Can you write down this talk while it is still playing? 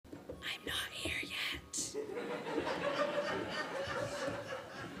I'm not here yet.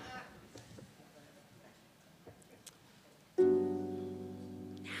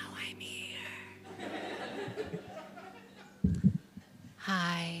 Now I'm here.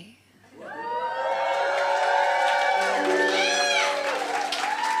 Hi.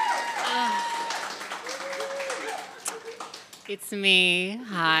 It's me.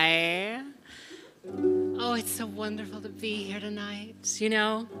 Hi. Oh, it's so wonderful to be here tonight. You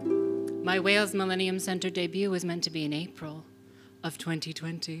know, my Wales Millennium Centre debut was meant to be in April of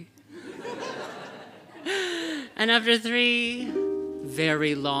 2020. And after 3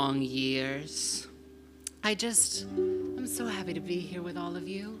 very long years, I'm so happy to be here with all of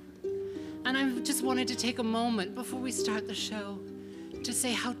you. And I just wanted to take a moment before we start the show to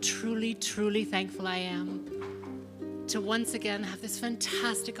say how truly, truly thankful I am to once again have this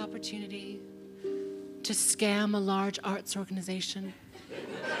fantastic opportunity to scam a large arts organization.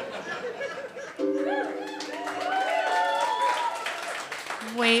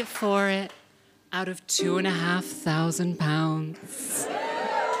 Wait for it, out of £2,500.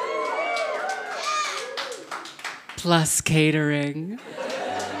 Plus catering.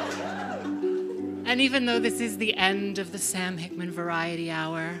 And even though this is the end of the Sam Hickman Variety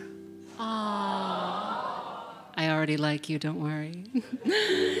Hour, I already like you, don't worry.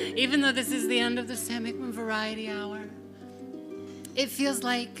 Even though this is the end of the Sam Hickman Variety Hour, it feels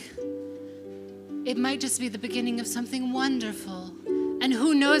like it might just be the beginning of something wonderful. And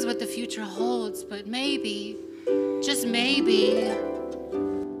who knows what the future holds, but maybe, just maybe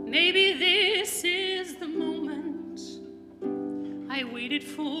this is the moment I waited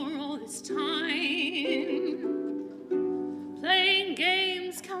for all this time. Playing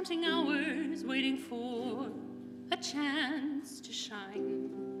games, counting hours, waiting for a chance to shine.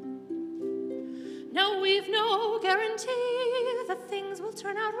 Now we've no guarantee that things will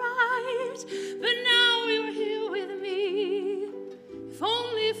turn out right, but now you're here with me, if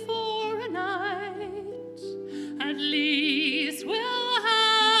only for a night. At least we'll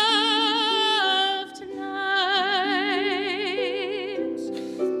have tonight.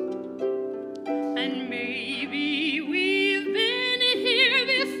 And maybe we've been here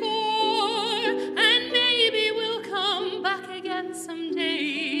before, and maybe we'll come back again someday.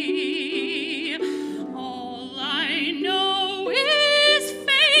 All I know is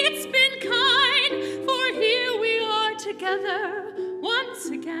fate's been kind, for here we are together once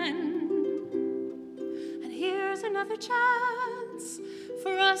again. And here's another chance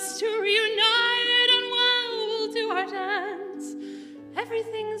for us to reunite, and while we'll do our dance,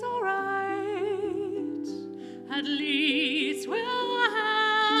 everything's all right. At least we'll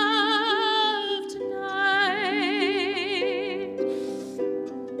have tonight.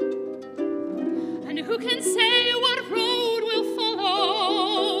 And who can say what road we'll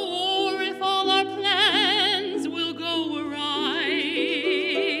follow, or if all our plans will go awry?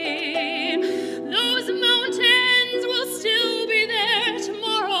 Those mountains will still be there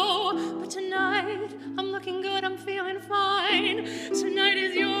tomorrow, but tonight I'm looking good, I'm feeling fine. Tonight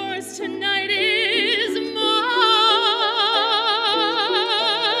is yours, tonight is mine.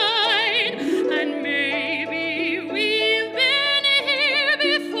 And maybe we've been here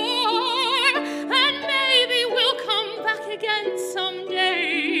before, and maybe we'll come back again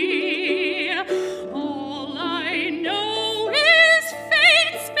someday. All I know is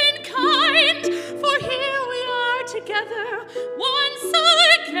fate's been kind, for here we are together once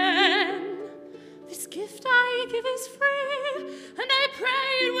again. This gift I give is free, and I pray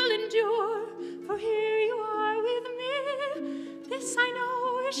it will endure, for here you are with me, this I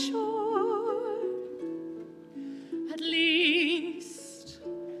know is sure.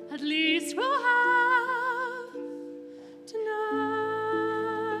 At least we'll have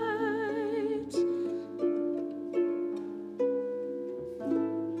tonight.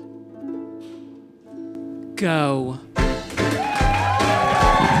 Go.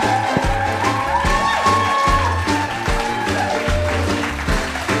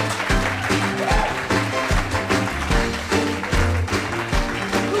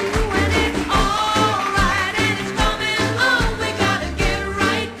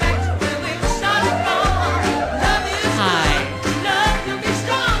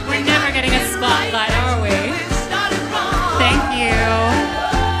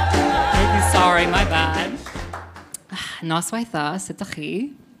 Noswaitha, sut ydych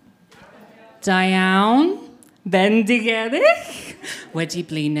chi? Da iawn. Bendigedig. Wedi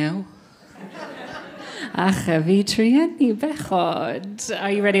blino. Ach, fi trienni bechod.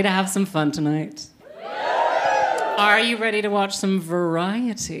 Are you ready to have some fun tonight? Are you ready to watch some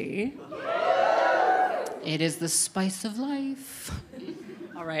variety? It is the spice of life.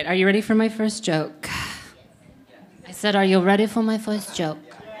 All right, are you ready for my first joke? I said, are you ready for my first joke?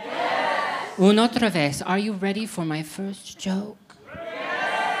 Yes. Una otra vez. Are you ready for my first joke?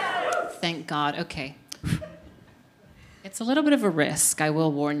 Yes. Thank God. Okay. It's a little bit of a risk, I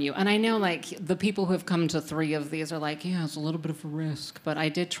will warn you. And I know, like, the people who have come to 3 of these are like, yeah, it's a little bit of a risk. But I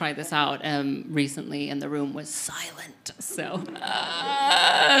did try this out recently, and the room was silent. So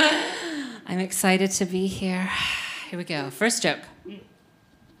I'm excited to be here. Here we go. First joke.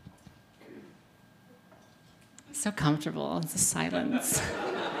 So comfortable. It's the silence.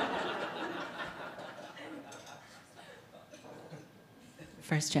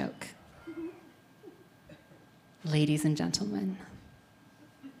 First joke. Ladies and gentlemen.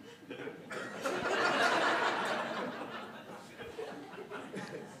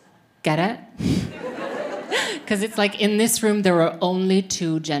 Get it? Because it's like in this room there are only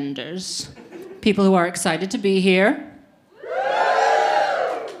 2 genders. People who are excited to be here,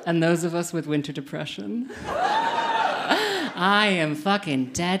 and those of us with winter depression. I am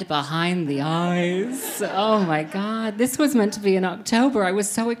fucking dead behind the eyes. Oh my God. This was meant to be in October. I was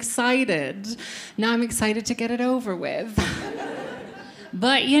so excited. Now I'm excited to get it over with.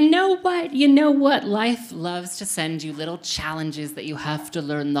 But you know what? You know what? Life loves to send you little challenges that you have to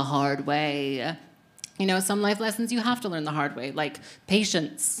learn the hard way. You know, some life lessons you have to learn the hard way, like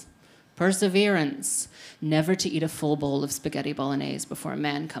patience, perseverance, never to eat a full bowl of spaghetti bolognese before a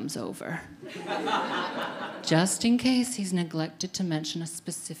man comes over. Just in case he's neglected to mention a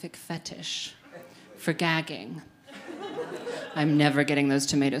specific fetish for gagging. I'm never getting those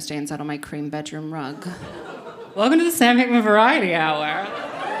tomato stains out of my cream bedroom rug. Welcome to the Sam Hickman Variety Hour.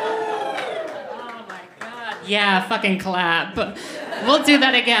 Oh my God. Yeah, fucking clap. We'll do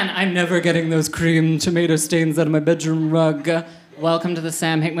that again. I'm never getting those cream tomato stains out of my bedroom rug. Welcome to the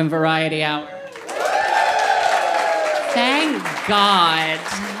Sam Hickman Variety Hour. Thank God.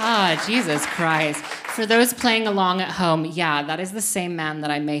 Ah, oh, Jesus Christ. For those playing along at home, yeah, that is the same man that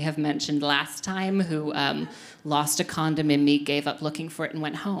I may have mentioned last time who lost a condom in me, gave up looking for it, and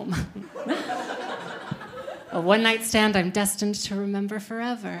went home. A one-night stand I'm destined to remember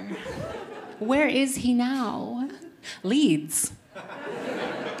forever. Where is he now? Leeds.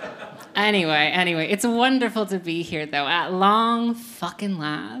 Anyway, it's wonderful to be here, though, at long fucking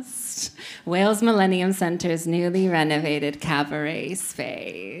last. Wales Millennium Centre's newly renovated cabaret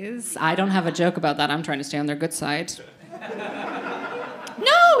space. I don't have a joke about that. I'm trying to stay on their good side.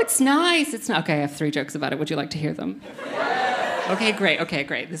 No, it's nice. It's not. Okay, I have 3 jokes about it. Would you like to hear them? Okay,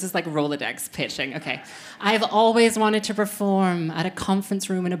 great. This is like Rolodex pitching. Okay. I've always wanted to perform at a conference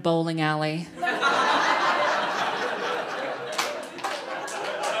room in a bowling alley.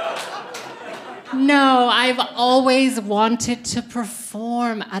 No, I've always wanted to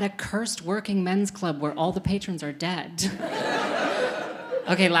perform at a cursed working men's club where all the patrons are dead.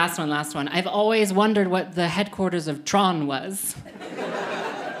 Okay, last one. I've always wondered what the headquarters of Tron was.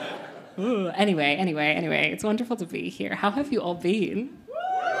 Ooh, anyway, it's wonderful to be here. How have you all been?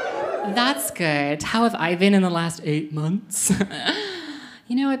 That's good. How have I been in the last 8 months?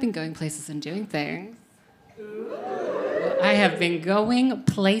 You know, I've been going places and doing things. I have been going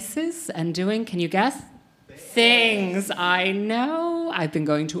places and doing, can you guess? Things. I know. I've been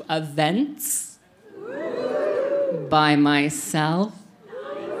going to events by myself.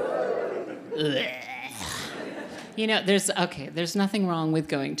 You know, there's nothing wrong with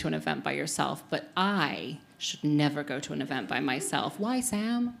going to an event by yourself, but I should never go to an event by myself. Why,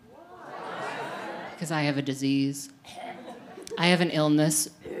 Sam? Because I have a disease. I have an illness.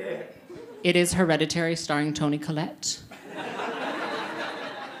 It is Hereditary, starring Toni Collette.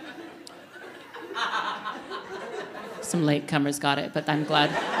 Some latecomers got it, but I'm glad.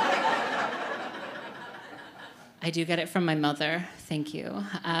 I do get it from my mother. Thank you.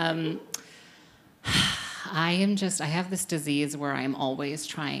 I have this disease where I'm always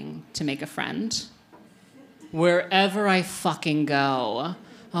trying to make a friend. Wherever I fucking go.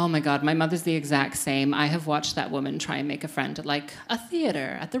 Oh my God, my mother's the exact same. I have watched that woman try and make a friend at like a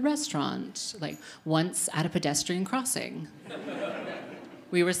theater, at the restaurant, like once at a pedestrian crossing.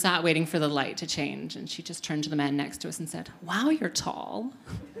 We were sat waiting for the light to change, and she just turned to the man next to us and said, "Wow, you're tall."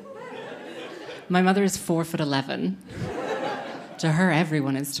 My mother is 4'11". To her,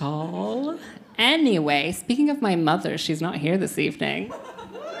 everyone is tall. Anyway, speaking of my mother, she's not here this evening.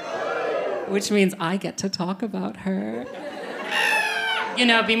 Which means I get to talk about her. You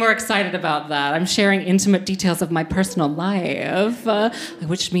know, be more excited about that. I'm sharing intimate details of my personal life,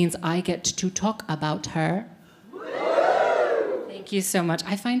 which means I get to talk about her. Thank you so much.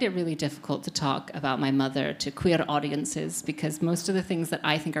 I find it really difficult to talk about my mother to queer audiences because most of the things that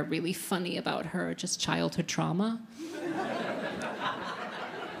I think are really funny about her are just childhood trauma.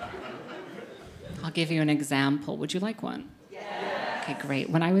 I'll give you an example. Would you like one? Yeah. Okay, great.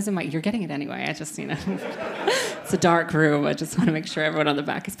 When I was in you're getting it anyway. I just, it's a dark room. I just want to make sure everyone on the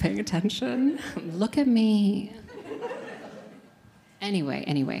back is paying attention. Look at me.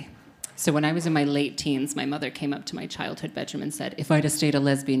 Anyway. So when I was in my late teens, my mother came up to my childhood bedroom and said, if I'd have stayed a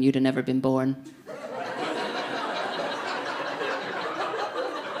lesbian, you'd have never been born.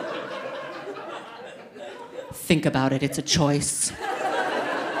 Think about it, it's a choice.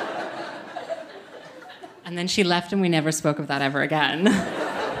 And then she left and we never spoke of that ever again.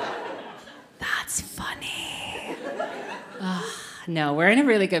 That's funny. No, we're in a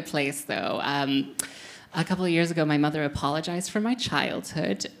really good place though. A couple of years ago, my mother apologized for my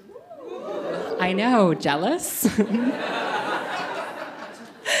childhood. I know, jealous?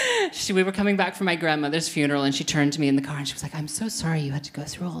 We were coming back from my grandmother's funeral and she turned to me in the car and she was like, I'm so sorry you had to go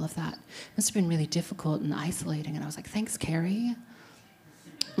through all of that. It must have been really difficult and isolating. And I was like, thanks, Carrie.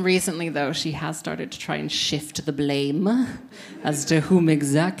 Recently, though, she has started to try and shift the blame as to whom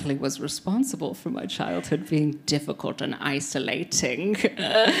exactly was responsible for my childhood being difficult and isolating.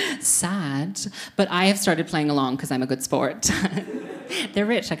 Sad. But I have started playing along because I'm a good sport. They're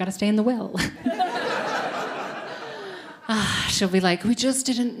rich, I gotta stay in the will. She'll be like, we just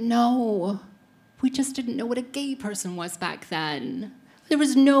didn't know. We just didn't know what a gay person was back then. There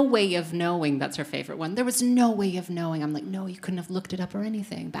was no way of knowing. That's her favorite one. There was no way of knowing. I'm like, no, you couldn't have looked it up or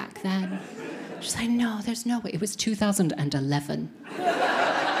anything back then. She's like, no, there's no way. It was 2011.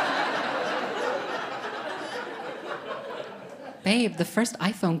 Babe, the first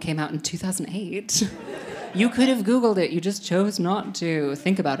iPhone came out in 2008. You could have Googled it. You just chose not to.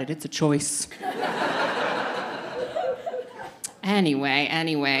 Think about it. It's a choice.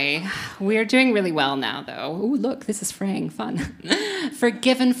 Anyway, we're doing really well now, though. Ooh, look, this is fraying, fun.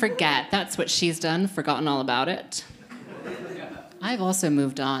 Forgive and forget, that's what she's done, forgotten all about it. I've also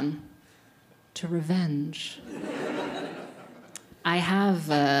moved on to revenge. I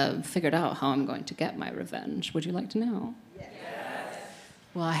have figured out how I'm going to get my revenge. Would you like to know? Yes.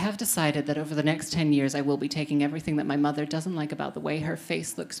 Well, I have decided that over the next 10 years, I will be taking everything that my mother doesn't like about the way her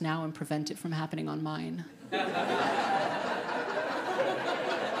face looks now and prevent it from happening on mine.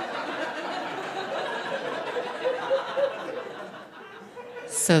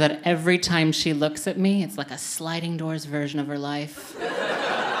 So that every time she looks at me, it's like a sliding doors version of her life.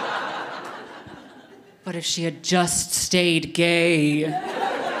 But if she had just stayed gay.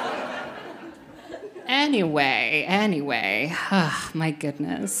 Anyway. My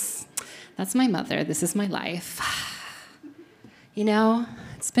goodness. That's my mother. This is my life. You know,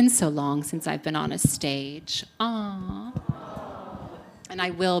 it's been so long since I've been on a stage. Aww. And I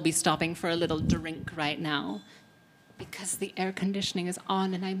will be stopping for a little drink right now. Because the air conditioning is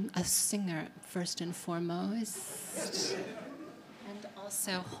on and I'm a singer, first and foremost. And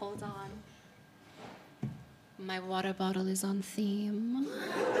also, hold on. My water bottle is on theme.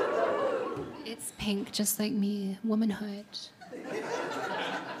 It's pink, just like me, womanhood.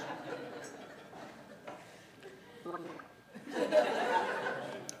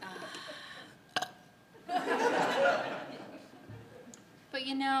 But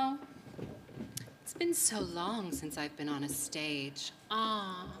you know, it's been so long since I've been on a stage.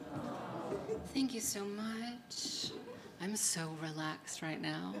 Thank you so much. I'm so relaxed right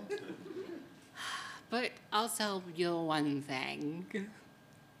now. But I'll tell you one thing.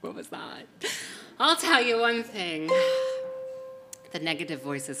 What was that? I'll tell you one thing. The negative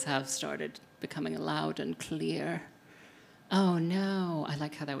voices have started becoming loud and clear. Oh no, I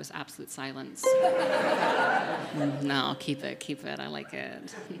like how that was absolute silence. No, keep it, I like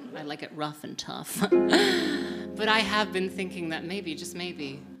it. I like it rough and tough. But I have been thinking that maybe, just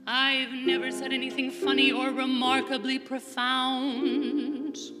maybe, I've never said anything funny or remarkably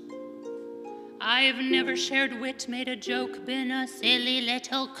profound. I've never shared wit, made a joke, been a silly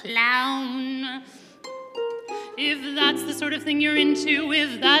little clown. If that's the sort of thing you're into,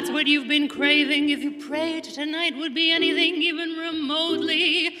 if that's what you've been craving, if you prayed tonight would be anything even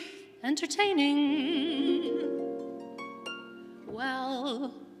remotely entertaining,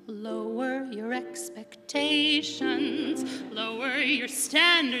 well, lower your expectations, lower your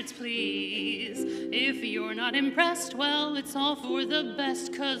standards, please. If you're not impressed, well, it's all for the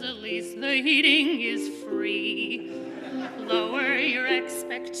best, 'cause at least the heating is free. Lower your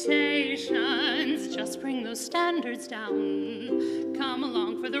expectations, just bring those standards down. Come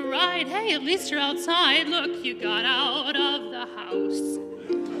along for the ride, hey, at least you're outside. Look, you got out of the house.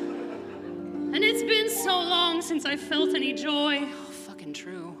 And it's been so long since I felt any joy. Oh, fucking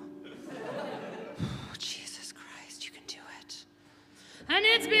true. Oh, Jesus Christ, you can do it. And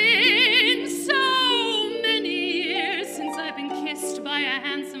it's been so many years since I've been kissed by by a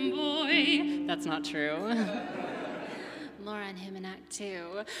handsome boy. That's not true. Laura and him in Act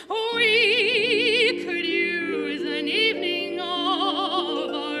 2. We could use an evening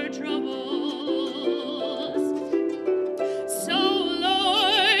of our troubles. So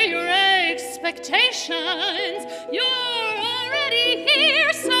lower your expectations. You're already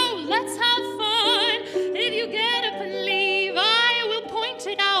here, so let's have fun. If you get up and leave, I will point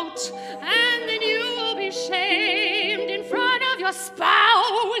it out, and then you will be shamed in front of your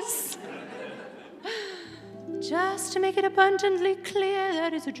spouse. Just to make it abundantly clear,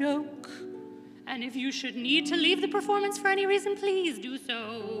 that is a joke. And if you should need to leave the performance for any reason, please do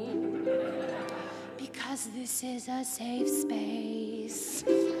so. Because this is a safe space.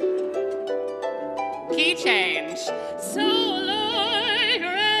 Key change. So lower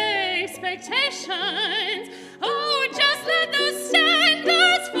your expectations. Oh, just let those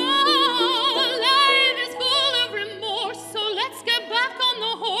standards fall. Life is full of remorse, so let's get back on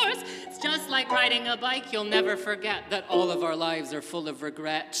the horse. It's just like riding a bike. You'll never forget that all of our lives are full of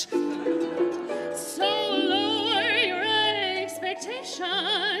regret. So lower your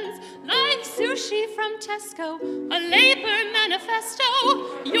expectations. Like sushi from Tesco, a labor manifesto,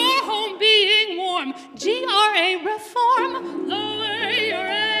 your home being warm, GRA reform, lower your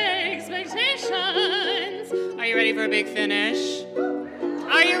expectations. Are you ready for a big finish?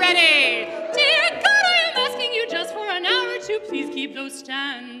 Are you ready? Dear God, I am asking you just for an hour or two, please keep those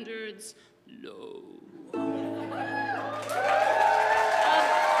standards low.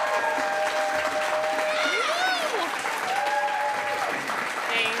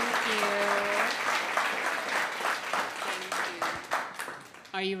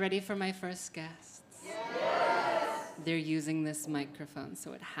 Are you ready for my first guests? Yes! They're using this microphone,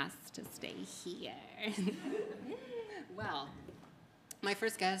 so it has to stay here. Well, my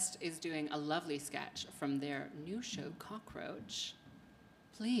first guest is doing a lovely sketch from their new show, Cockroach.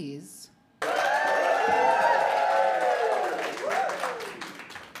 Please.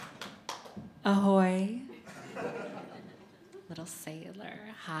 Ahoy. Little sailor.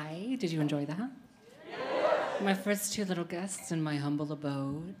 Hi, did you enjoy that? My first two little guests in my humble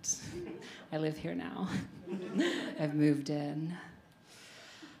abode. I live here now. I've moved in.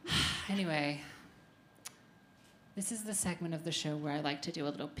 Anyway, this is the segment of the show where I like to do a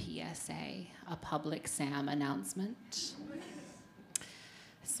little PSA, a public Sam announcement.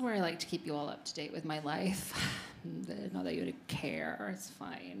 This is where I like to keep you all up to date with my life. Not that you would care, it's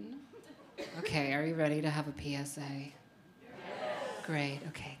fine. Okay, are you ready to have a PSA? Yes. Great,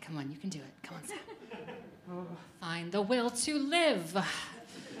 okay, come on, you can do it. Come on, Sam. Find the will to live.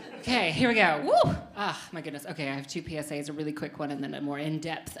 Okay, here we go. Woo! Ah, my goodness. Okay, I have two PSAs, a really quick one and then a more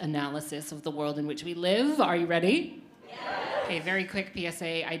in-depth analysis of the world in which we live. Are you ready? Yes. Okay, very quick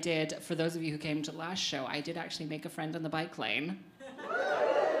PSA I did. For those of you who came to last show, I did actually make a friend on the bike lane.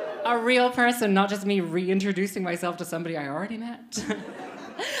 A real person, not just me reintroducing myself to somebody I already met.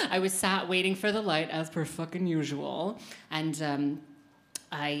 I was sat waiting for the light as per fucking usual, and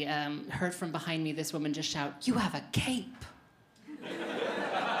I heard from behind me this woman just shout, "You have a cape."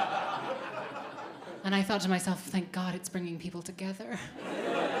 And I thought to myself, thank God it's bringing people together.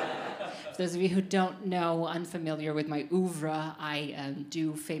 For those of you who don't know, unfamiliar with my oeuvre, I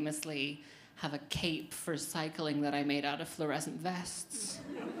do famously have a cape for cycling that I made out of fluorescent vests,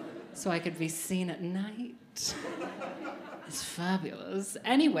 so I could be seen at night. It's fabulous.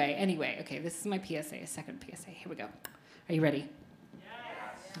 Anyway, okay, this is my PSA, a second PSA. Here we go. Are you ready?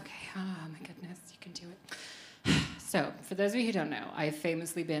 Okay, oh my goodness, you can do it. So, for those of you who don't know, I've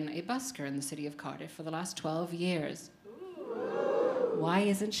famously been a busker in the city of Cardiff for the last 12 years. Ooh. Why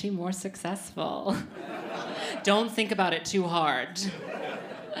isn't she more successful? Don't think about it too hard.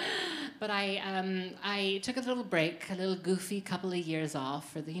 But I took a little break, a little goofy couple of years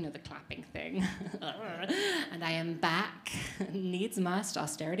off for the, the clapping thing. And I am back. Needs must,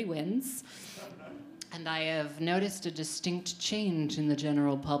 austerity wins. And I have noticed a distinct change in the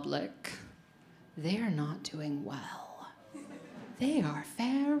general public. They are not doing well. They are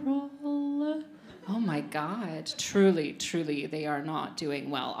feral. Oh my God, truly, truly, they are not doing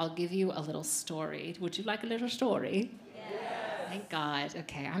well. I'll give you a little story. Would you like a little story? Yes. Thank God.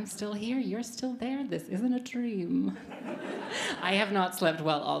 Okay, I'm still here. You're still there. This isn't a dream. I have not slept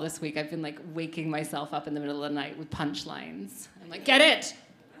well all this week. I've been like waking myself up in the middle of the night with punchlines. I'm like, get it!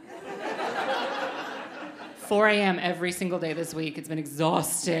 4 a.m. every single day this week. It's been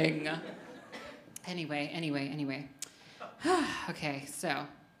exhausting. Anyway. Okay, so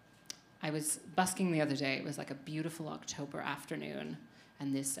I was busking the other day. It was like a beautiful October afternoon,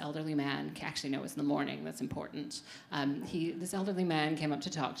 and this elderly man, actually no, it was in the morning, that's important. This elderly man came up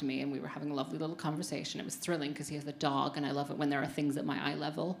to talk to me, and we were having a lovely little conversation. It was thrilling because he has a dog, and I love it when there are things at my eye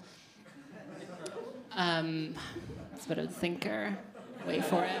level. It's a bit of a thinker. Wait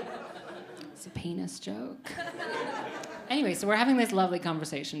for it. It's a penis joke. Anyway, so we're having this lovely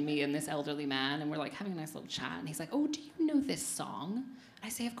conversation, me and this elderly man, and we're like having a nice little chat, and he's like, oh, do you know this song? And I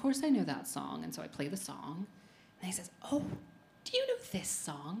say, of course I know that song, and so I play the song, and he says, oh, do you know this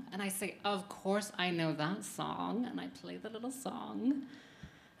song? And I say, of course I know that song, and I play the little song, and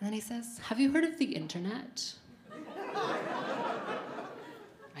then he says, have you heard of the internet?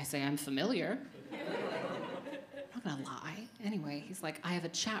 I say, I'm familiar. I'm not gonna lie. Anyway, he's like, I have a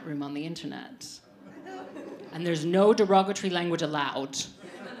chat room on the internet. And there's no derogatory language allowed.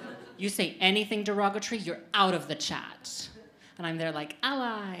 You say anything derogatory, you're out of the chat. And I'm there like,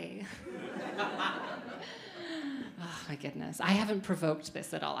 ally. Oh my goodness. I haven't provoked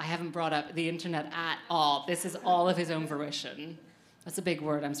this at all. I haven't brought up the internet at all. This is all of his own volition. That's a big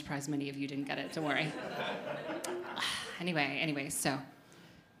word. I'm surprised many of you didn't get it. Don't worry. Anyway, so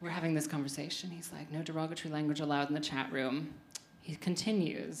we're having this conversation. He's like, no derogatory language allowed in the chat room. He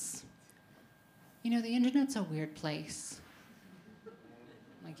continues, you know, the internet's a weird place.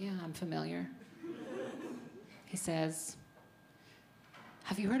 I'm like, yeah, I'm familiar. He says,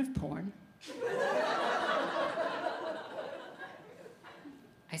 have you heard of porn?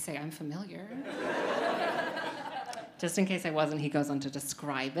 I say, I'm familiar. Just in case I wasn't, he goes on to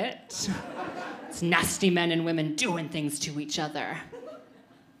describe it. It's nasty men and women doing things to each other.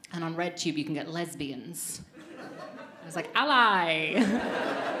 And on RedTube, you can get lesbians. I was like, ally.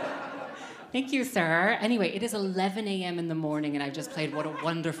 Thank you, sir. Anyway, it is 11 a.m. in the morning, and I've just played What a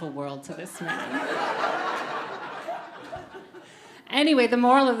Wonderful World to this man. Anyway, the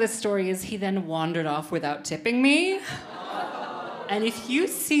moral of this story is he then wandered off without tipping me. And if you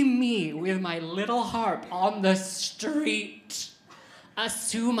see me with my little harp on the street,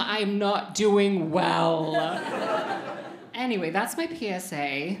 assume I'm not doing well. Anyway, that's my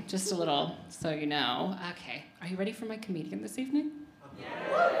PSA. Just a little so you know. Okay, are you ready for my comedian this evening?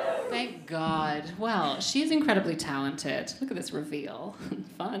 Yes. Thank God. Well, she's incredibly talented. Look at this reveal.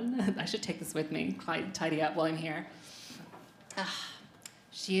 Fun. I should take this with me, tidy up while I'm here.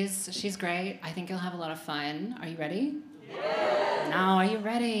 She's great. I think you'll have a lot of fun. Are you ready? Yes. Now, are you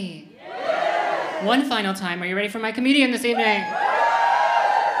ready? Yes. One final time. Are you ready for my comedian this evening? Yes.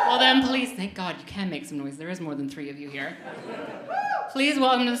 Well then, please, thank God, you can make some noise. There is more than 3 of you here. Please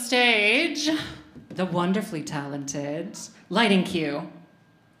welcome to the stage the wonderfully talented lighting cue,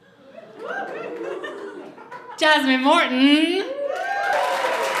 Jasmine Morton.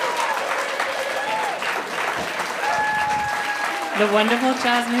 The wonderful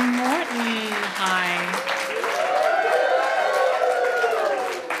Jasmine Morton. Hi.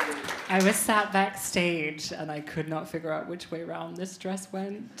 I was sat backstage and I could not figure out which way around this dress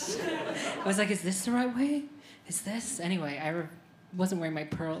went. I was like, is this the right way? Is this? Anyway, I wasn't wearing my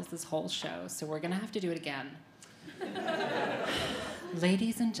pearls this whole show, so we're gonna have to do it again.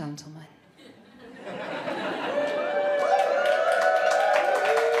 Ladies and gentlemen.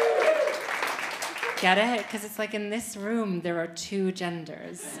 Get it? Because it's like in this room, there are 2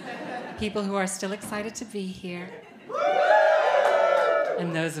 genders. People who are still excited to be here,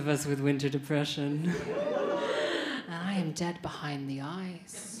 and those of us with winter depression. And I am dead behind the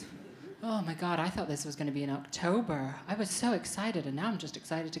eyes. Oh my God, I thought this was going to be in October. I was so excited, and now I'm just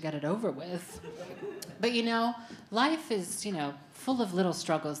excited to get it over with. But you know, life is, full of little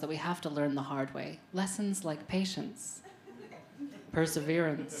struggles that we have to learn the hard way. Lessons like patience,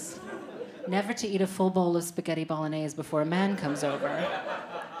 perseverance, never to eat a full bowl of spaghetti bolognese before a man comes over,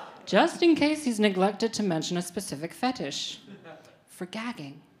 just in case he's neglected to mention a specific fetish. For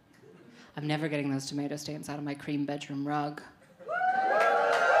gagging. I'm never getting those tomato stains out of my cream bedroom rug.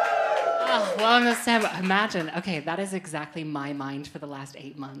 Oh, well, imagine, okay, that is exactly my mind for the last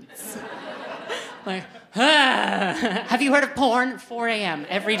 8 months. Like, have you heard of porn? 4 a.m.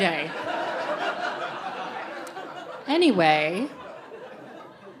 every day. Anyway,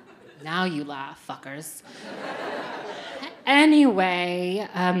 now you laugh, fuckers. Anyway,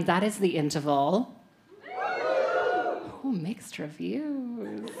 that is the interval. Oh, mixed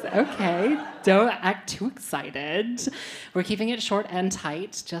reviews. Okay, don't act too excited. We're keeping it short and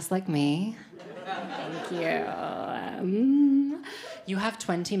tight, just like me. Thank you. You have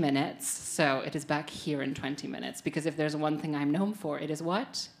 20 minutes, so it is back here in 20 minutes, because if there's one thing I'm known for, it is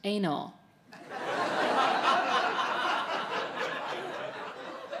what? Anal.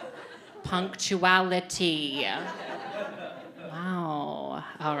 Punctuality. Wow.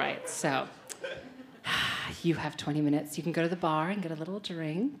 All right, so You have 20 minutes. You can go to the bar and get a little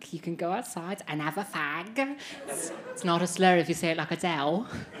drink. You can go outside and have a fag. It's not a slur if you say it like Adele.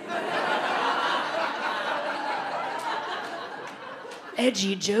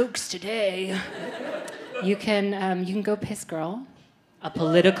 Edgy jokes today. You can go piss girl. A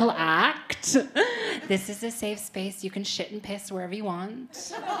political act. This is a safe space. You can shit and piss wherever you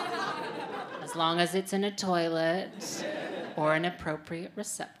want. As long as it's in a toilet or an appropriate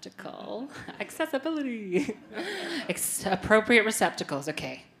receptacle. Accessibility. Appropriate receptacles,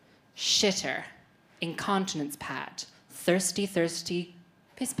 okay. Shitter, incontinence pad, thirsty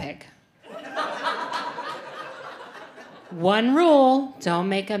piss pig. One rule, don't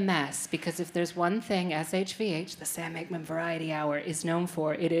make a mess, because if there's one thing SHVH, the Sam Hickman Variety Hour, is known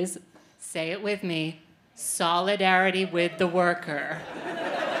for, it is, say it with me, solidarity with the worker.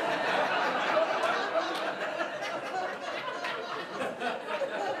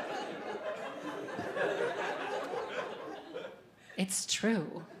 It's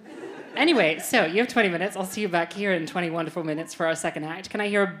true. Anyway, so you have 20 minutes. I'll see you back here in 20 wonderful minutes for our second act. Can I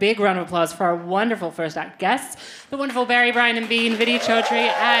hear a big round of applause for our wonderful first act guests, the wonderful Barry, Brian, and Bean, Vidya Chaudhry,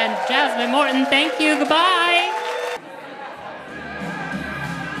 and Jasmine Morton. Thank you. Goodbye.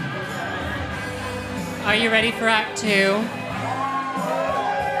 Are you ready for Act 2?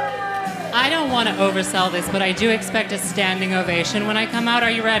 I don't want to oversell this, but I do expect a standing ovation when I come out.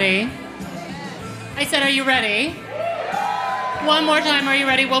 Are you ready? I said, are you ready? One more time, are you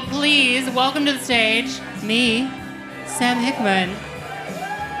ready? Well, please, welcome to the stage, me, Sam Hickman.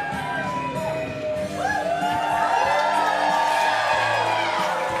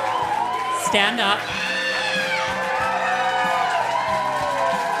 Stand up.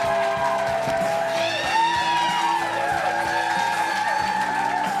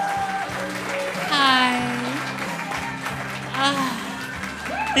 Hi.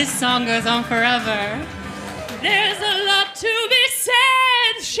 This song goes on forever. There's a lot to be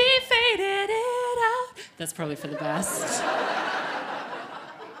said. She faded it out. That's probably for the best.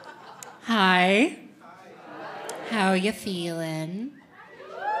 Hi. How you feeling?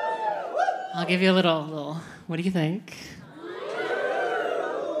 I'll give you a little. What do you think?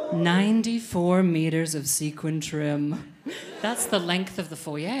 94 meters of sequin trim. That's the length of the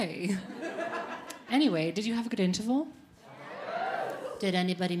foyer. Anyway, did you have a good interval? Did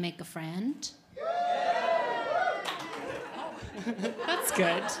anybody make a friend? That's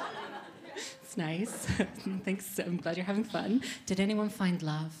good. It's nice. Thanks. I'm glad you're having fun. Did anyone find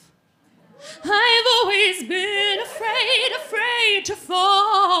love? I've always been afraid to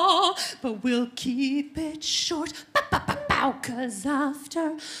fall, but we'll keep it short. Bow, 'cause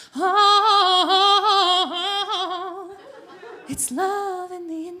after all, it's love in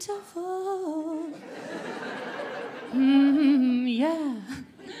the interval. Yeah.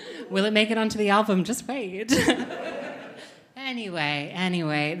 Will it make it onto the album? Just wait.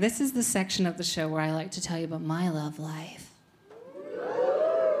 Anyway, this is the section of the show where I like to tell you about my love life.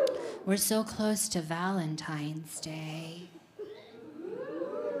 We're so close to Valentine's Day.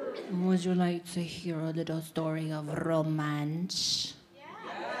 Would you like to hear a little story of romance?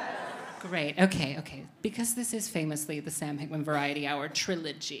 Great, okay. Because this is famously the Sam Hickman Variety Hour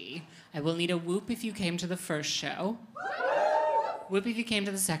trilogy, I will need a whoop if you came to the first show. Whoop if you came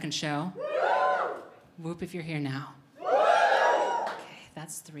to the second show. Whoop if you're here now.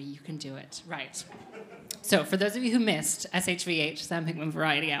 That's 3. You can do it. Right. So for those of you who missed SHVH, Sam Hickman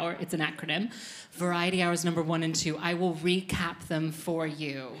Variety Hour, it's an acronym. Variety Hours number 1 and 2. I will recap them for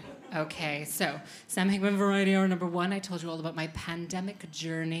you. Okay, so Sam Hickman Variety Hour number 1, I told you all about my pandemic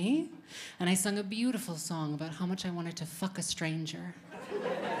journey. And I sung a beautiful song about how much I wanted to fuck a stranger.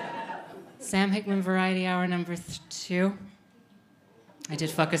 Sam Hickman Variety Hour number 2. I did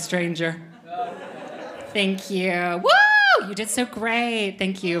fuck a stranger. Thank you. Woo! You did so great.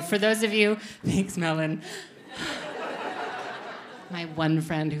 Thank you. For those of you, thanks, Melon. My one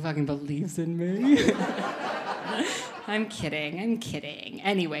friend who fucking believes in me. I'm kidding.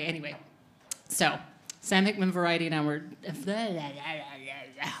 Anyway. So, Sam Hickman Variety Hour.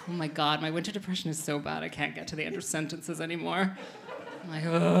 Oh my God, my winter depression is so bad I can't get to the end of sentences anymore. I'm like,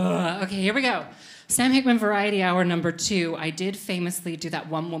 ugh. Okay, here we go. Sam Hickman Variety Hour number 2. I did famously do that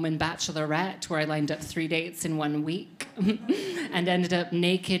one-woman bachelorette where I lined up 3 dates in 1 week and ended up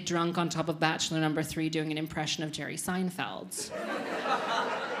naked, drunk on top of Bachelor number 3 doing an impression of Jerry Seinfeld.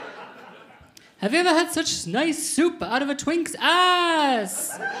 Have you ever had such nice soup out of a twink's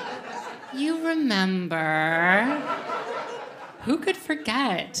ass? You remember. Who could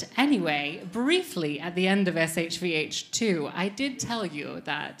forget? Anyway, briefly, at the end of SHVH 2, I did tell you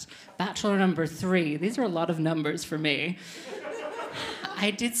that Bachelor number 3, these are a lot of numbers for me, I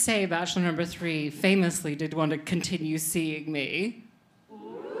did say Bachelor number 3 famously did want to continue seeing me.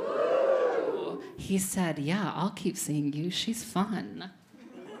 Ooh. He said, yeah, I'll keep seeing you. She's fun.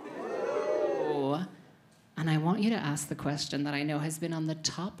 Ooh. And I want you to ask the question that I know has been on the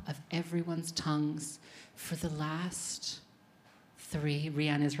top of everyone's tongues for the last 3.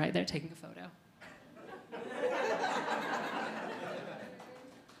 Rihanna is right there taking a photo.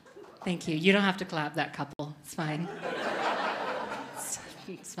 Thank you. You don't have to clap, that couple. It's fine.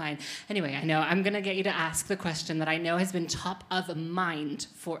 It's fine. Anyway, I know I'm going to get you to ask the question that I know has been top of mind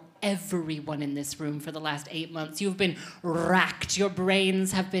for everyone in this room for the last 8 months. You've been racked. Your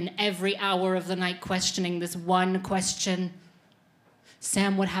brains have been every hour of the night questioning this one question.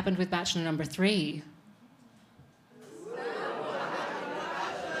 Sam, what happened with Bachelor number 3?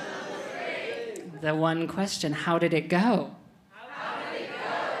 The one question, how did it go?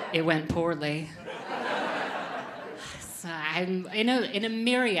 It went poorly. So I'm in a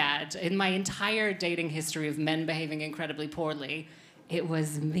myriad, in my entire dating history of men behaving incredibly poorly, it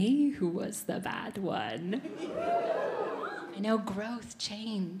was me who was the bad one. I know, growth,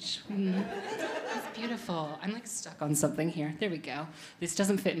 change. It's beautiful. I'm like stuck on something here. There we go. This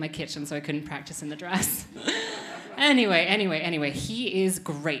doesn't fit in my kitchen, so I couldn't practice in the dress. Anyway, he is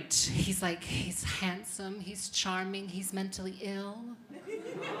great. He's handsome, he's charming, he's mentally ill.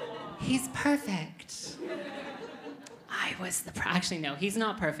 He's perfect. Actually, no, he's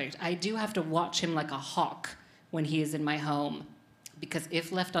not perfect. I do have to watch him like a hawk when he is in my home, because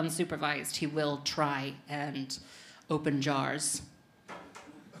if left unsupervised, he will try and open jars.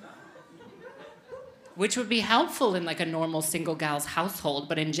 Which would be helpful in like a normal single gal's household,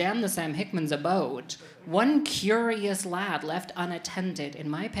 but in Jam the Sam Hickman's abode, one curious lad left unattended in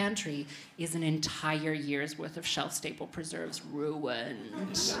my pantry is an entire year's worth of shelf-stable preserves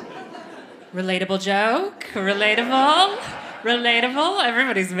ruined. Relatable joke? Relatable?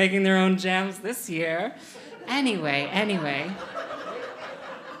 Everybody's making their own jams this year. Anyway.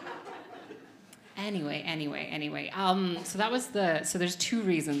 So there's 2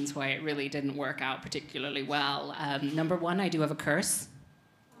 reasons why it really didn't work out particularly well. Number 1, I do have a curse.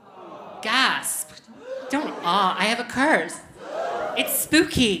 Gasp. Don't I have a curse. It's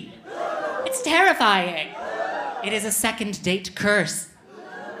spooky. It's terrifying. It is a second date curse.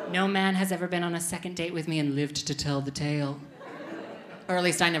 No man has ever been on a second date with me and lived to tell the tale. Or at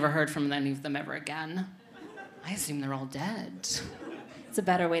least I never heard from any of them ever again. I assume they're all dead. It's a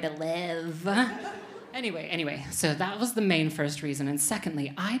better way to live. Anyway, so that was the main first reason. And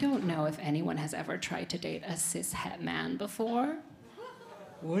secondly, I don't know if anyone has ever tried to date a cis-het man before.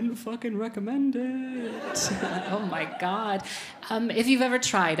 Wouldn't fucking recommend it. Oh my God. If you've ever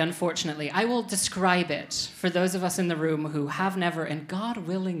tried, unfortunately, I will describe it for those of us in the room who have never, and God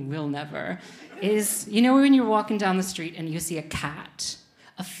willing will never, is, you know when you're walking down the street and you see a cat,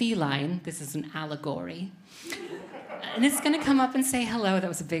 a feline, this is an allegory, and it's gonna come up and say hello. That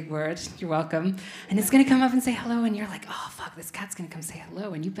was a big word, you're welcome. And it's gonna come up and say hello, and you're like, oh fuck, this cat's gonna come say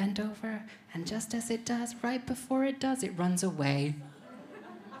hello, and you bend over, and just as it does, right before it does, it runs away.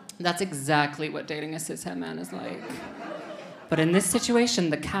 That's exactly what dating a cishet man is like. But in this situation,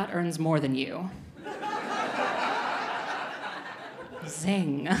 the cat earns more than you.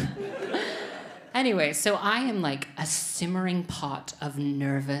 Zing. Anyway, so I am like a simmering pot of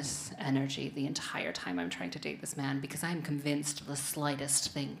nervous energy the entire time I'm trying to date this man because I'm convinced the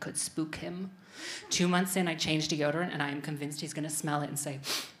slightest thing could spook him. 2 months in, I changed deodorant, and I am convinced he's gonna smell it and say,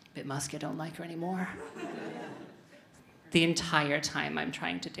 bit musky, I don't like her anymore. The entire time I'm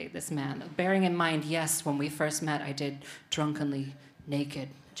trying to date this man. Bearing in mind, yes, when we first met, I did drunkenly naked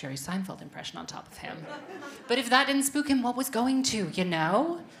Jerry Seinfeld impression on top of him. But if that didn't spook him, what was going to, you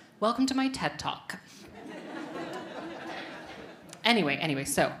know? Welcome to my TED Talk. Anyway,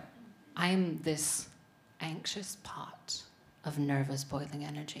 so I'm this anxious pot of nervous boiling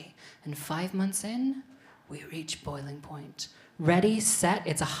energy. And 5 months in, we reach boiling point. Ready, set,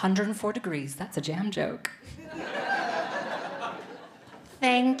 it's 104 degrees. That's a Jam joke.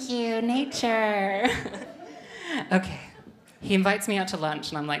 Thank you, nature. Okay, he invites me out to lunch,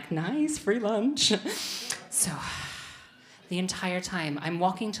 and I'm like, nice, free lunch. So the entire time, I'm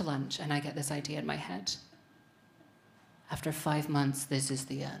walking to lunch, and I get this idea in my head. After 5 months, this is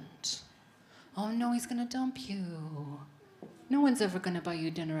the end. Oh no, he's gonna dump you. No one's ever gonna buy you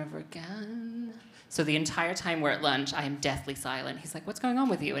dinner ever again. So the entire time we're at lunch, I am deathly silent. He's like, what's going on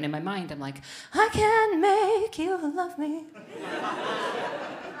with you? And in my mind, I'm like, I can make you love me.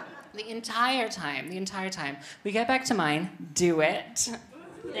 The entire time. We get back to mine, do it.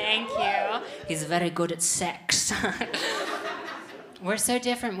 Thank you. He's very good at sex. We're so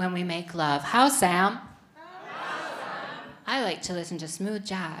different when we make love. How, Sam? I like to listen to smooth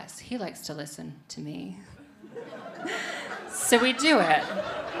jazz. He likes to listen to me. So we do it.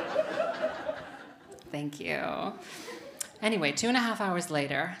 Thank you. Anyway, 2.5 hours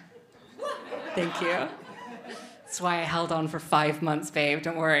later. Thank you. That's why I held on for 5 months, babe,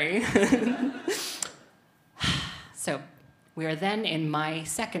 don't worry. So, we are then in my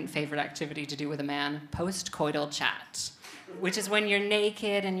second favorite activity to do with a man, post-coital chat, which is when you're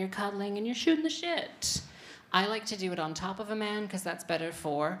naked and you're cuddling and you're shooting the shit. I like to do it on top of a man because that's better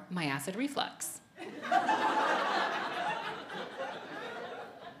for my acid reflux.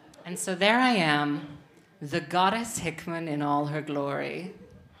 And so there I am, the goddess Hickman in all her glory.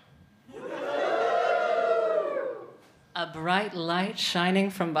 A bright light shining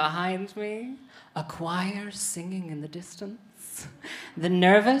from behind me, a choir singing in the distance, the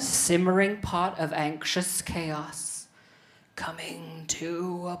nervous, simmering pot of anxious chaos coming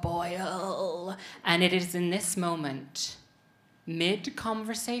to a boil. And it is in this moment,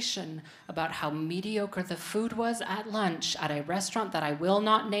 mid-conversation about how mediocre the food was at lunch at a restaurant that I will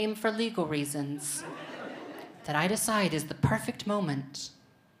not name for legal reasons, that I decide is the perfect moment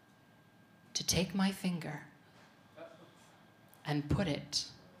to take my finger and put it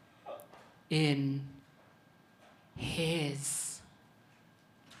in his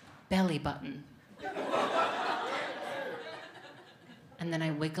belly button. And then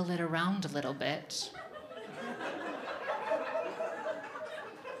I wiggle it around a little bit.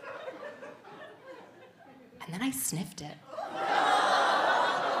 And then I sniffed it.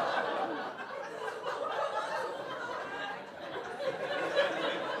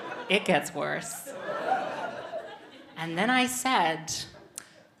 It gets worse. And then I said,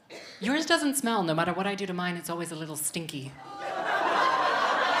 yours doesn't smell. No matter what I do to mine, it's always a little stinky.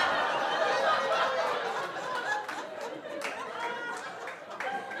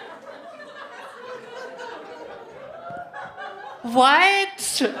 What?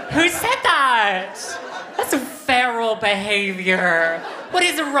 Who said that? That's feral behavior. What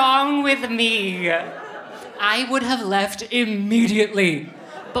is wrong with me? I would have left immediately,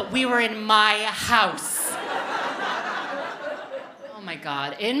 but we were in my house. Oh my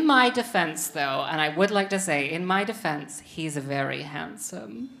God. In my defense, though, and I would like to say, in my defense, he's very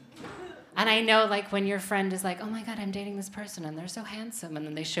handsome. And I know, like, when your friend is like, oh my God, I'm dating this person, and they're so handsome, and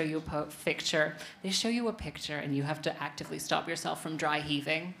then they show you a picture. They show you a picture, and you have to actively stop yourself from dry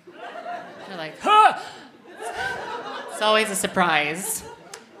heaving. You're like, huh! It's always a surprise.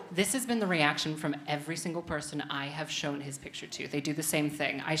 This has been the reaction from every single person I have shown his picture to. They do the same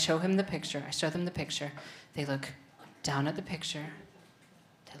thing. I show him the picture. I show them the picture. They look down at the picture.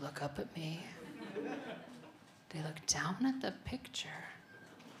 They look up at me. They look down at the picture.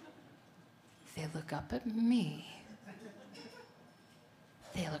 They look up at me.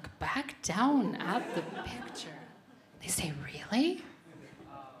 They look back down at the picture. They say, really?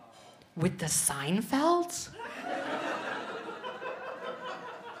 With the Seinfeld?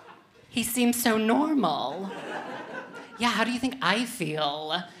 He seems so normal. Yeah, how do you think I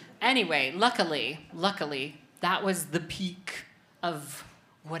feel? Anyway, luckily, that was the peak of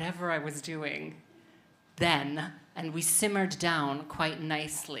whatever I was doing then. And we simmered down quite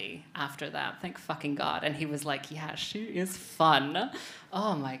nicely after that, thank fucking God. And he was like, yeah, she is fun.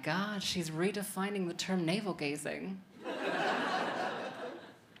 Oh my God, she's redefining the term navel gazing.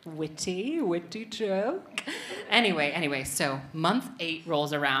 Witty joke. Anyway, so month 8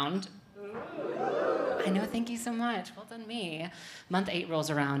 rolls around. I know, thank you so much. Well done, me. Month 8 rolls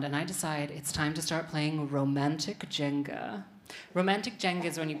around, and I decide it's time to start playing romantic Jenga. Romantic Jenga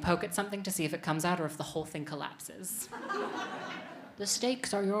is when you poke at something to see if it comes out or if the whole thing collapses. The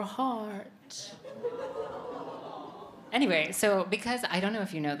stakes are your heart. Anyway, so because I don't know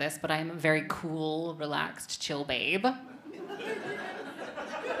if you know this, but I'm a very cool, relaxed, chill babe.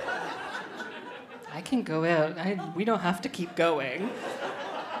 I can go out. We don't have to keep going.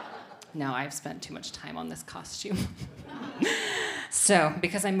 No, I've spent too much time on this costume. So,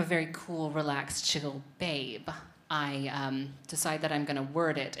 because I'm a very cool, relaxed, chill babe, I decide that I'm gonna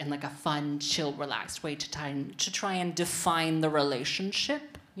word it in like a fun, chill, relaxed way to try and define the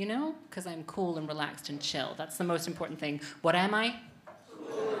relationship, you know? Because I'm cool and relaxed and chill. That's the most important thing. What am I? Cool,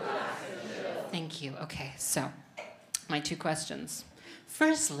 relaxed, and chill. Thank you. Okay, so my 2 questions.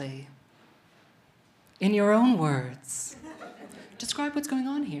 Firstly, in your own words, describe what's going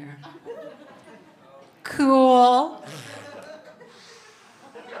on here. Cool.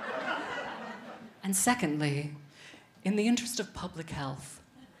 And secondly, in the interest of public health,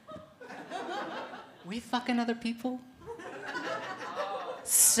 we fucking other people?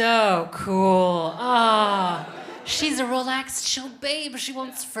 So cool. Ah, she's a relaxed, chill babe. She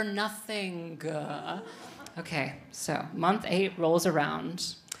wants for nothing. Okay, so month 8 rolls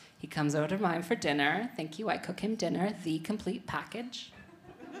around. He comes over to mine for dinner. Thank you, I cook him dinner, the complete package.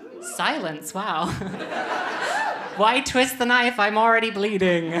 Silence, wow. Why twist the knife? I'm already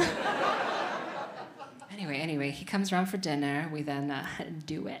bleeding. Anyway, he comes around for dinner. We then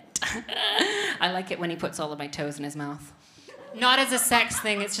do it. I like it when he puts all of my toes in his mouth. Not as a sex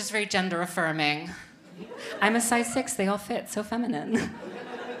thing, it's just very gender affirming. I'm a size 6, they all fit, so feminine.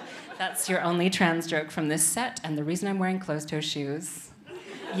 That's your only trans joke from this set, and the reason I'm wearing closed-toe shoes.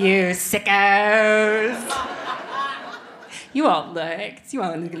 You sickos! You all looked. You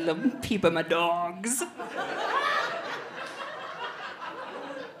all look a little peep at my dogs.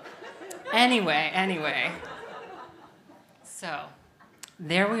 Anyway. So,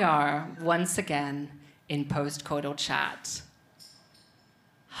 there we are, once again, in post-coital chat.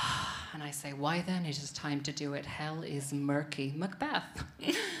 And I say, why then? It is time to do it. Hell is murky. Macbeth.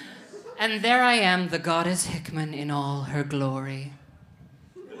 And there I am, the goddess Hickman in all her glory.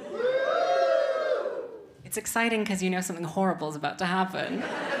 It's exciting because you know something horrible is about to happen.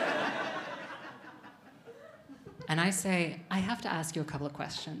 And I say, I have to ask you a couple of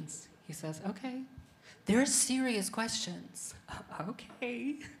questions. He says, okay. They're serious questions.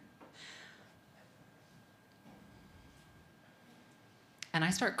 Okay. And I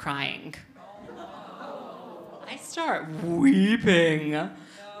start crying. I start weeping.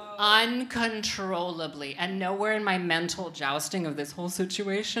 Uncontrollably. And nowhere in my mental jousting of this whole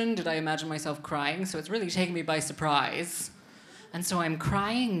situation did I imagine myself crying, so it's really taken me by surprise. And so I'm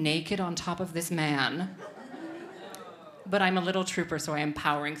crying naked on top of this man. But I'm a little trooper, so I am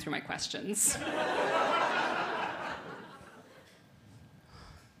powering through my questions.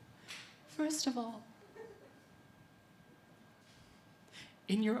 First of all,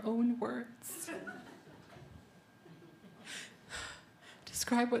 in your own words,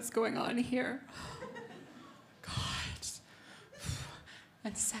 describe what's going on here. God.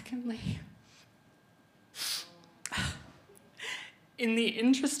 And secondly, in the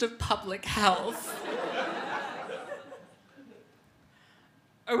interest of public health,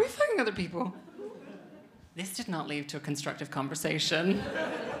 are we fucking other people? This did not lead to a constructive conversation.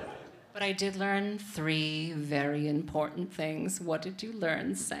 But I did learn 3 very important things. What did you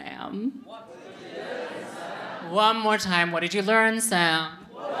learn, Sam? What did you learn, Sam? One more time. What did you learn, Sam?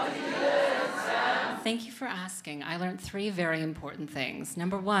 What did you learn, Sam? Thank you for asking. I learned 3 very important things.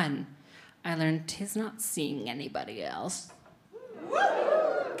 Number 1, I learned he's not seeing anybody else.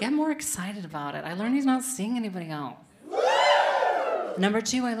 Get more excited about it. I learned he's not seeing anybody else. Number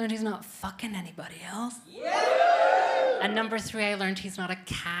 2, I learned he's not fucking anybody else. And number 3, I learned he's not a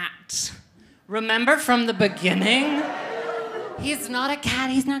cat. Remember from the beginning? He's not a cat.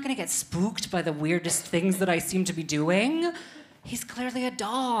 He's not gonna get spooked by the weirdest things that I seem to be doing. He's clearly a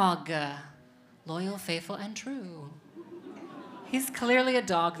dog. Loyal, faithful, and true. He's clearly a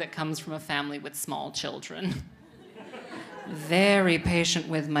dog that comes from a family with small children. Very patient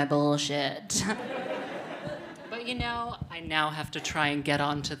with my bullshit. But you know, I now have to try and get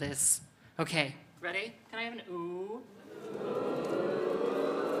onto this. Okay, ready? Can I have an ooh?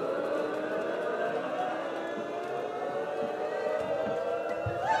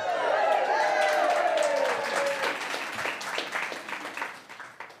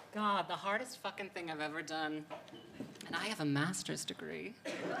 God, the hardest fucking thing I've ever done. And I have a master's degree.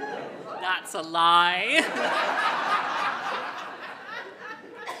 That's a lie.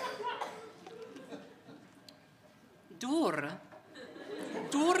 Dŵr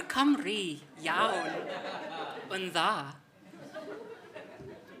Cymru, iawn, yn dda.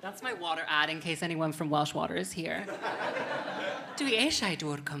 That's my water ad in case anyone from Welsh Water is here. Dwi eisiau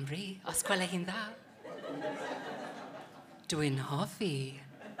dŵr Cymru, os gwela hi'n dda. Dwi'n hoffi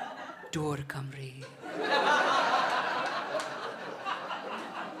dŵr Cymru.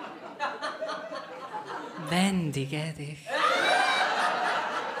 Bendigedig.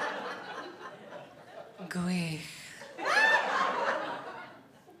 Gwych.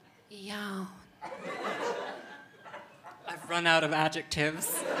 Iawn. I've run out of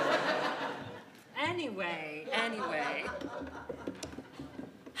adjectives. Anyway.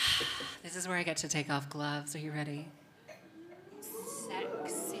 This is where I get to take off gloves. Are you ready?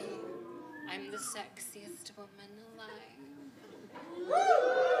 Sexy. I'm the sexiest woman alive.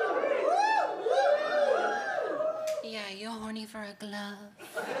 Yeah, you're horny for a glove.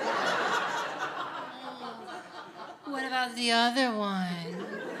 What about the other one?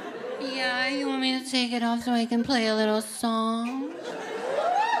 Yeah, you want me to take it off so I can play a little song?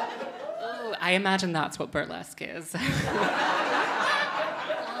 Oh, I imagine that's what burlesque is. I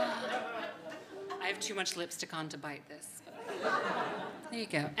have too much lipstick on to bite this. There you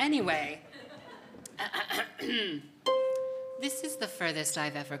go. Anyway, This is the furthest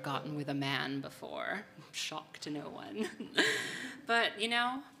I've ever gotten with a man before. Shock to no one. But, you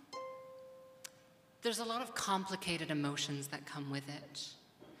know, there's a lot of complicated emotions that come with it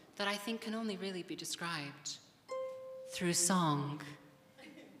that I think can only really be described through song.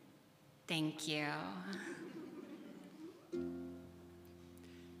 Thank you.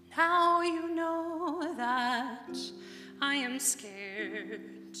 Now you know that I am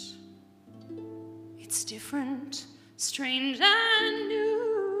scared. It's different, strange and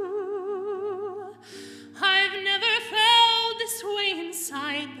new. I've never felt this way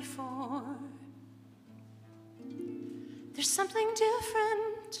inside before. There's something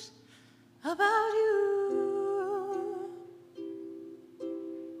different about you.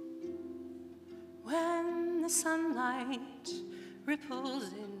 When the sunlight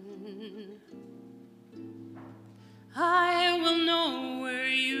ripples in, I will know where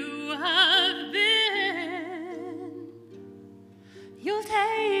you have been. You'll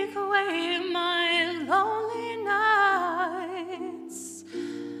take away my lonely nights,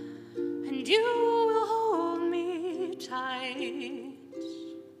 and you will hold me tight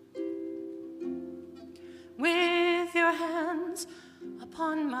with your hands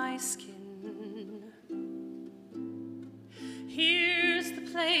upon my skin. Here's the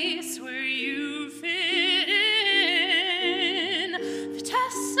place where you fit in. The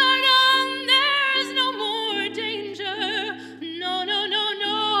tests are done, there's no more danger. No, no, no,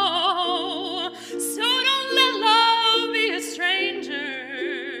 no. So don't let love be a stranger.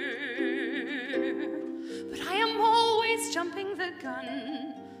 But I am always jumping the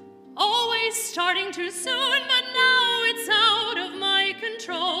gun, always starting too soon, but now it's out of my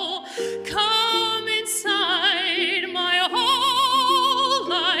control. Come inside my whole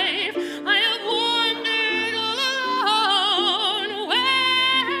life. I have wandered all alone,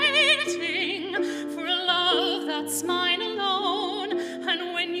 waiting for a love that's mine alone.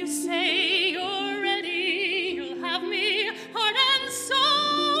 And when you say you're ready, you'll have me heart and soul.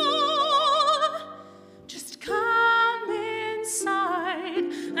 Just come inside,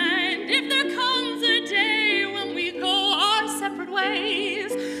 and if there comes a day when we go our separate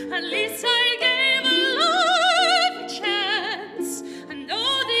ways, at least I gave love a chance. And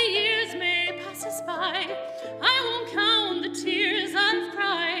though the years may pass us by, I won't count the tears I've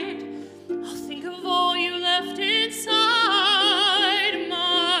cried. I'll think of all you left inside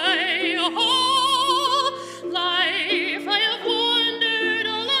my whole life. I have wandered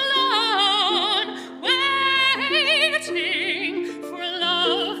all alone, waiting for a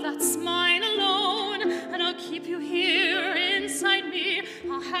love that's mine alone. And I'll keep you here inside me.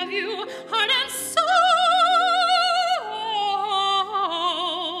 I'll have you heart and soul.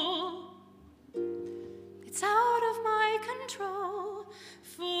 It's out of my control,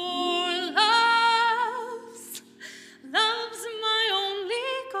 for love's my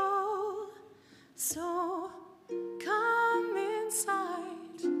only goal. So come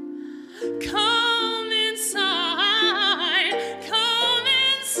inside, come inside, come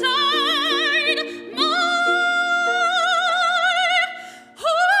inside my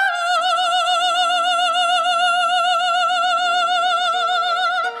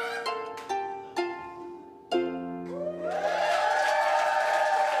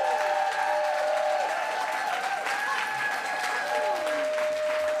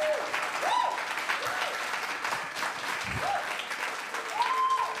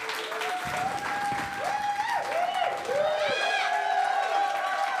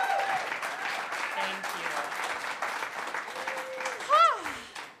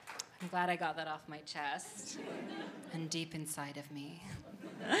I'm glad I got that off my chest and deep inside of me.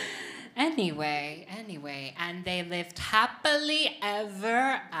 Anyway, and they lived happily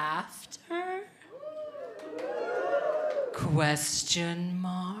ever after? Question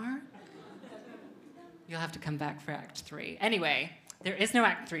mark? You'll have to come back for Act 3. Anyway, there is no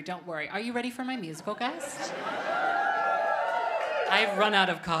Act 3, don't worry. Are you ready for my musical guest? I've run out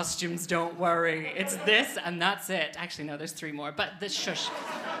of costumes, don't worry. It's this and that's it. Actually, no, there's 3 more, but shush.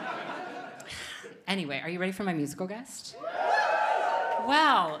 Anyway, are you ready for my musical guest?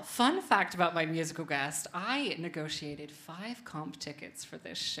 Well, fun fact about my musical guest, I negotiated 5 comp tickets for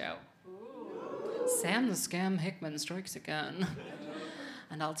this show. Sam the Scam Hickman strikes again.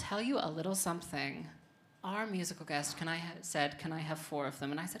 And I'll tell you a little something. Our musical guest said, can I have 4 of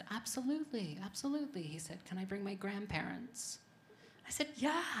them? And I said, absolutely, absolutely. He said, can I bring my grandparents? I said,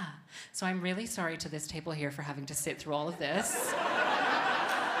 yeah. So I'm really sorry to this table here for having to sit through all of this.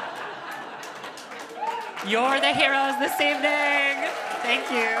 You're the heroes this evening.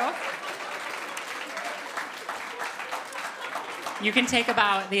 Thank you. You can take a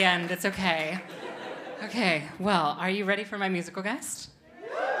bow at the end, it's okay. Okay, well, are you ready for my musical guest?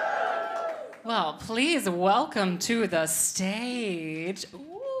 Well, please welcome to the stage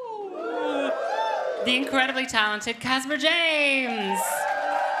the incredibly talented Casper James.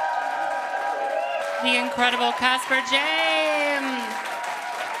 The incredible Casper James.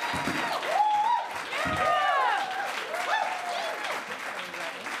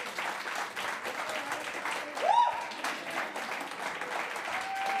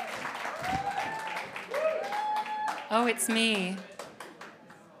 Oh, it's me.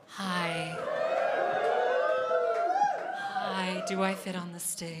 Hi. Hi, do I fit on the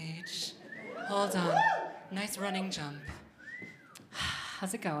stage? Hold on. Nice running jump.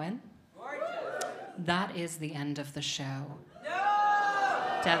 How's it going? That is the end of the show.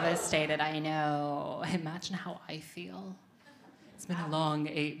 No! Devastated, I know. Imagine how I feel. It's been a long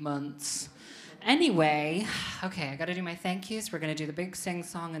 8 months. Anyway, okay, I gotta do my thank yous. We're gonna do the big sing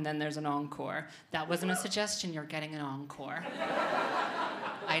song and then there's an encore. That wasn't a suggestion, you're getting an encore.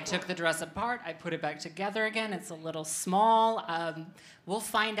 I took the dress apart, I put it back together again. It's a little small. We'll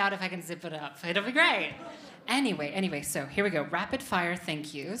find out if I can zip it up. It'll be great. Anyway, so here we go. Rapid fire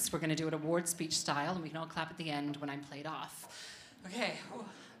thank yous. We're gonna do it award speech style and we can all clap at the end when I'm played off. Okay.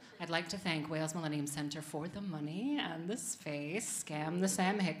 I'd like to thank Wales Millennium Centre for the money and the space. Scam the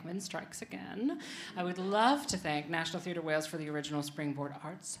Sam Hickman strikes again. I would love to thank National Theatre Wales for the original Springboard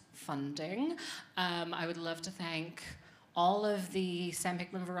Arts funding. I would love to thank all of the Sam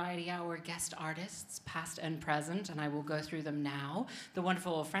Hickman Variety Hour guest artists, past and present, and I will go through them now. The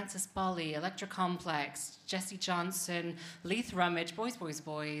wonderful Francis Bolly, Electra Complex, Jesse Johnson, Leith Rummage, Boys,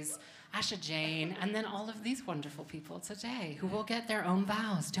 Asha Jane, and then all of these wonderful people today who will get their own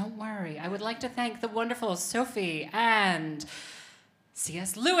vows. Don't worry. I would like to thank the wonderful Sophie and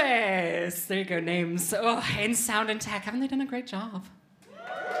C.S. Lewis. There you go, names. Oh, in sound and tech. Haven't they done a great job?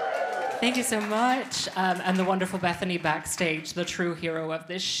 Thank you so much. And the wonderful Bethany backstage, the true hero of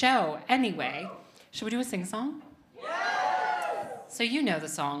this show. Anyway, should we do a sing-song? Yes! So you know the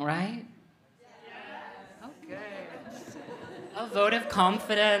song, right? A vote of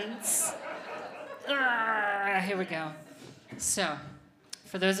confidence. Here we go. So,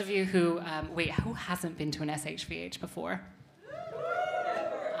 for those of you who, who hasn't been to an SHVH before?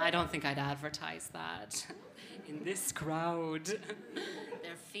 I don't think I'd advertise that in this crowd.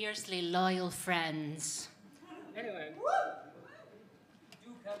 They're fiercely loyal friends. Anyway.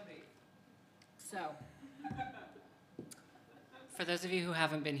 So, for those of you who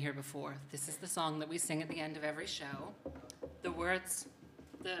haven't been here before, this is the song that we sing at the end of every show. The words,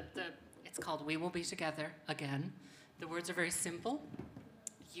 it's called We Will Be Together Again. The words are very simple.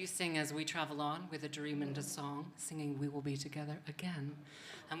 You sing as we travel on with a dream and a song, singing We Will Be Together Again.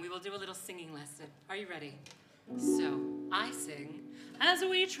 And we will do a little singing lesson. Are you ready? So, I sing as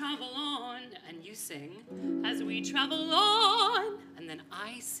we travel on, and you sing as we travel on. And then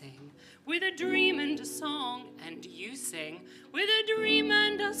I sing with a dream and a song, and you sing with a dream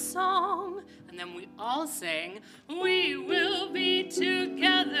and a song. And then we all sing, we will be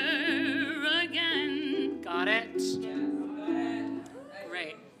together again. Got it?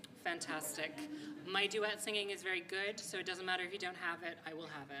 Great. Fantastic. My duet singing is very good, so it doesn't matter if you don't have it, I will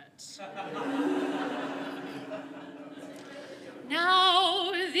have it.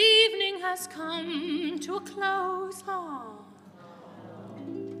 Now the evening has come to a close.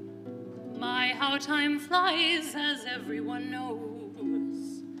 My, how time flies, as everyone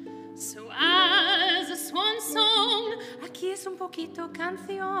knows. So as a swan song, aquí es un poquito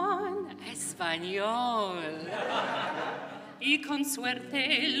canción español. Y con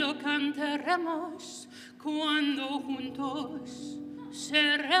suerte lo cantaremos cuando juntos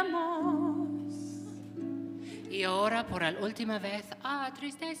seremos. Y ahora, por la última vez,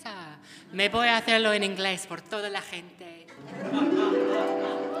 tristeza, me voy a hacerlo en inglés por toda la gente.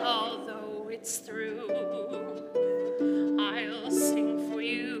 Although it's through, I'll sing for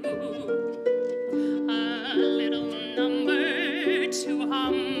you a little number to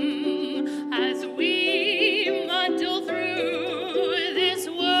hum as we muddle through. This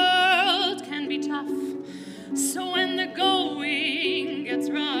world can be tough, so when the going gets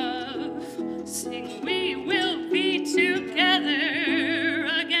rough, sing we will be together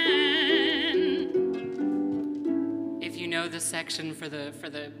again. If you know the section for the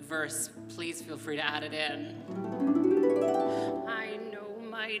verse, please feel free to add it in. I know,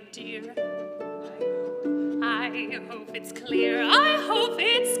 my dear, I hope it's clear, I hope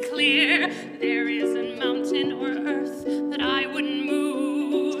it's clear, there isn't mountain or earth that I wouldn't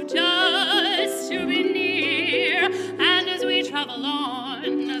move just to be near. And as we travel on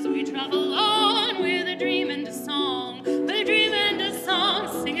with a dream and a song,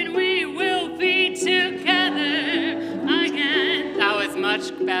 singing we will be together.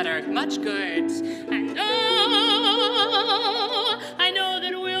 better, much good. And oh, I know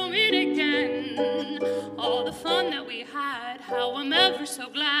that we'll meet again. All the fun that we had, how I'm ever so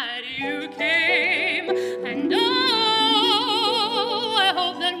glad you came. And oh, I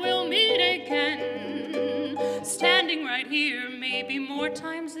hope that we'll meet again. Standing right here, maybe more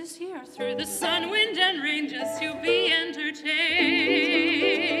times this year, through the sun, wind, and rain, just to be entertained.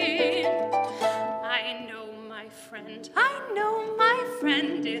 I know, my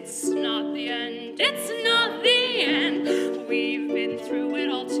friend, it's not the end, it's not the end. We've been through it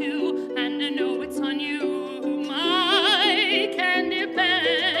all too, and I know it's on you whom I can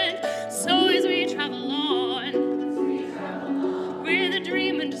depend. So as we travel on, with a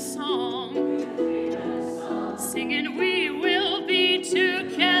dream and a song, singing we will be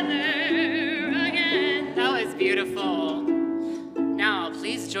together again. That was beautiful. Now,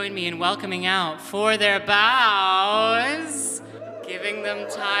 please join me in welcoming out for their bows, giving them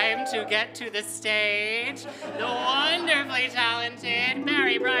time to get to the stage, the wonderfully talented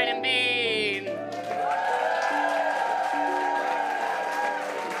Barry, Brian, and Bean.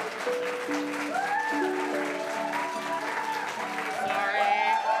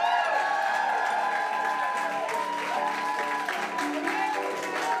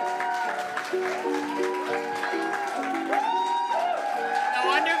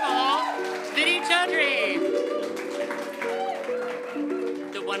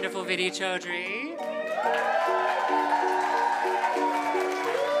 Wonderful Vidhi Chaudhary.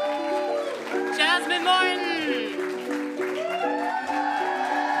 Jasmine Morton.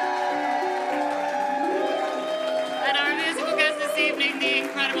 And our musical guest this evening, the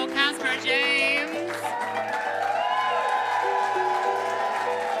incredible Casper James.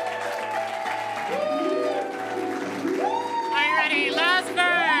 Are you ready? Last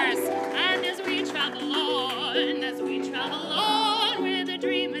verse. And as we travel on, with a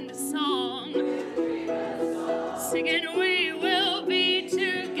dream and a song, singing we will be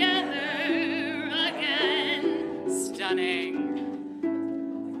together again. Stunning.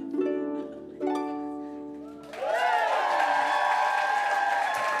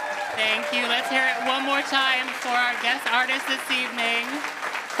 Thank you. Let's hear it one more time for our guest artist this evening,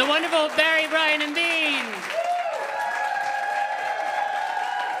 the wonderful Barry, Brian, and Bean.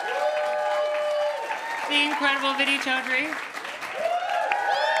 The incredible Vidhi Chaudhary.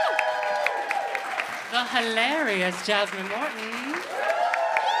 The hilarious Jasmine Morton.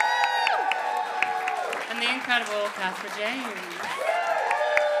 And the incredible Casper James.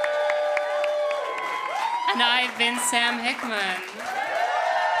 And I've been Sam Hickman.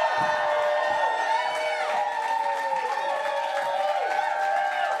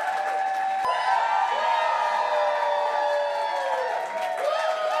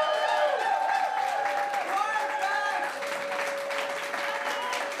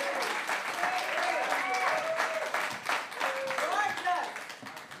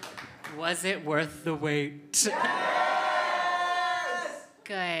 Was it worth the wait? Yes!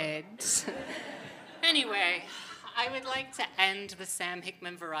 Good. Anyway, I would like to end the Sam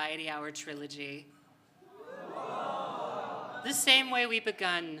Hickman Variety Hour trilogy the same way we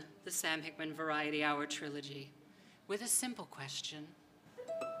begun the Sam Hickman Variety Hour trilogy, with a simple question.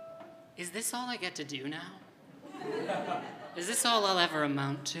 Is this all I get to do now? Is this all I'll ever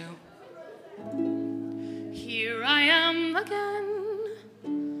amount to? Here I am again.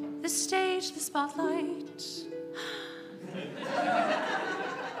 The stage, the spotlight.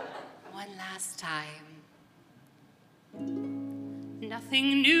 One last time.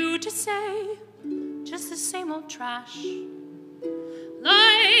 Nothing new to say, just the same old trash.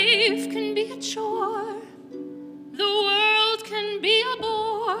 Life can be a chore, the world can be a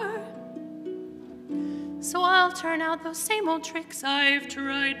bore. So I'll turn out those same old tricks I've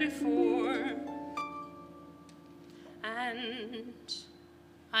tried before. And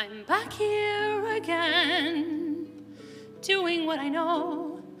I'm back here again, doing what I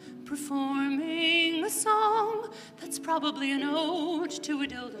know, performing a song that's probably an ode to a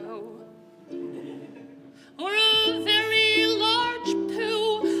dildo. Or a very large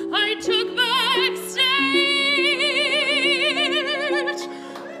poo I took backstage.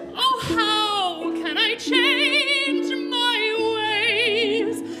 Oh, how can I change my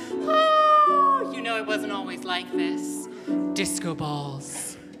ways? Oh, you know it wasn't always like this. Disco balls.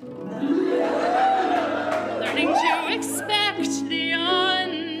 Learning to expect the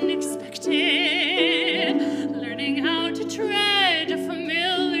unexpected, learning how to tread a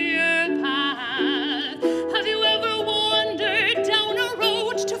familiar path. Have you ever wandered down a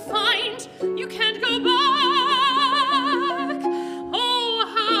road to find you can't go back? Oh,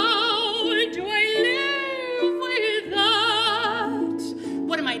 how do I live with that?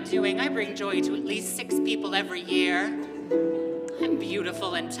 What doing. I bring joy to at least 6 people every year. I'm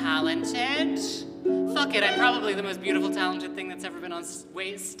beautiful and talented. Fuck it, I'm probably the most beautiful, talented thing that's ever been on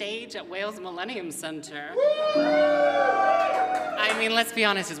stage at Wales Millennium Center. I mean, let's be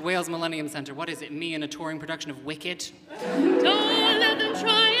honest, it's Wales Millennium Center. What is it, me in a touring production of Wicked? Don't